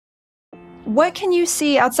What can you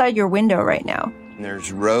see outside your window right now?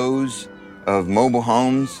 There's rows of mobile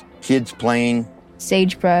homes, kids playing.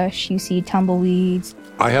 Sagebrush, you see tumbleweeds.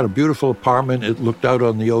 I had a beautiful apartment. It looked out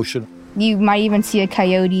on the ocean. You might even see a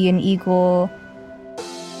coyote, an eagle.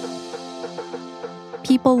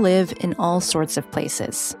 People live in all sorts of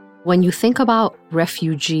places. When you think about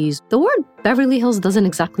refugees, the word Beverly Hills doesn't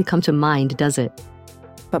exactly come to mind, does it?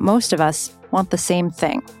 But most of us want the same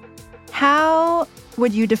thing. How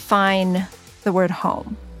would you define the word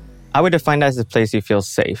home? I would define that as a place you feel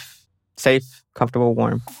safe. Safe, comfortable,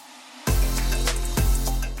 warm.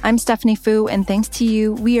 I'm Stephanie Fu, and thanks to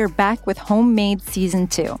you, we are back with Homemade Season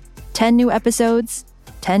 2. 10 new episodes,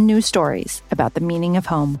 10 new stories about the meaning of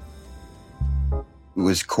home. It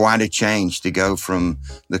was quite a change to go from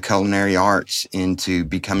the culinary arts into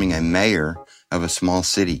becoming a mayor of a small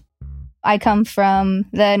city. I come from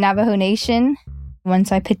the Navajo Nation.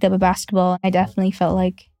 Once I picked up a basketball, I definitely felt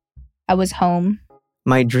like I was home.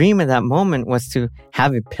 My dream at that moment was to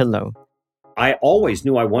have a pillow. I always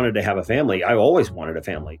knew I wanted to have a family. I always wanted a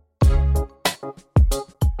family.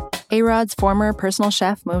 A-Rod's former personal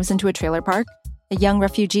chef moves into a trailer park. A young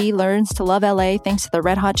refugee learns to love LA thanks to the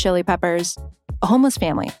Red Hot Chili Peppers. A homeless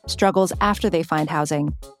family struggles after they find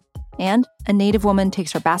housing. And a Native woman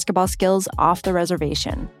takes her basketball skills off the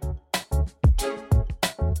reservation.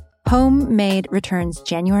 Homemade returns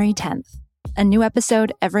January 10th. A new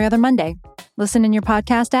episode every other Monday. Listen in your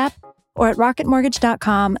podcast app or at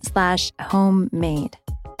rocketmortgage.com/homemade.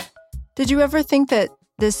 Did you ever think that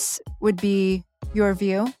this would be your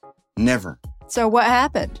view? Never. So what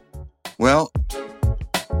happened? Well,